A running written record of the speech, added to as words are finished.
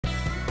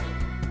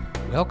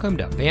Welcome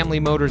to Family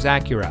Motors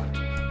Acura,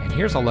 and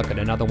here's a look at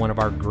another one of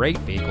our great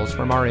vehicles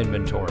from our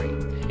inventory.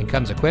 It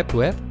comes equipped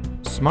with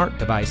smart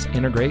device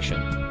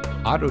integration,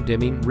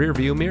 auto-dimming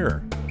rear-view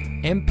mirror,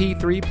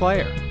 MP3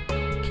 player,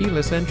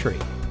 keyless entry,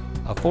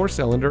 a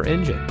 4-cylinder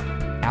engine,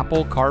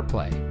 Apple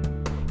CarPlay,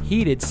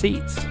 heated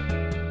seats,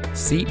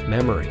 seat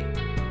memory,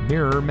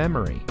 mirror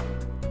memory,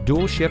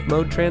 dual shift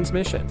mode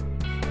transmission,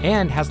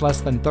 and has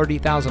less than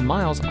 30,000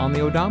 miles on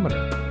the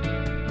odometer.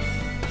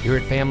 Here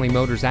at Family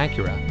Motors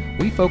Acura,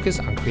 we focus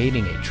on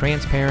creating a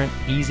transparent,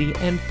 easy,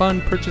 and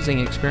fun purchasing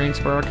experience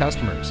for our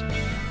customers.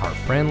 Our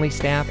friendly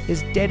staff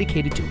is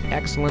dedicated to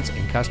excellence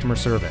in customer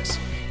service.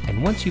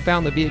 And once you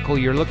found the vehicle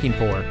you're looking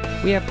for,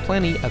 we have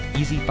plenty of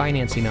easy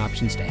financing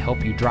options to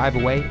help you drive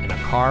away in a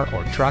car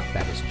or truck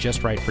that is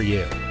just right for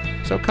you.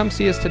 So come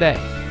see us today.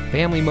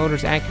 Family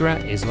Motors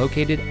Acura is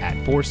located at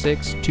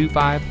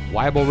 4625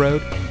 Wible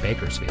Road in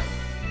Bakersfield.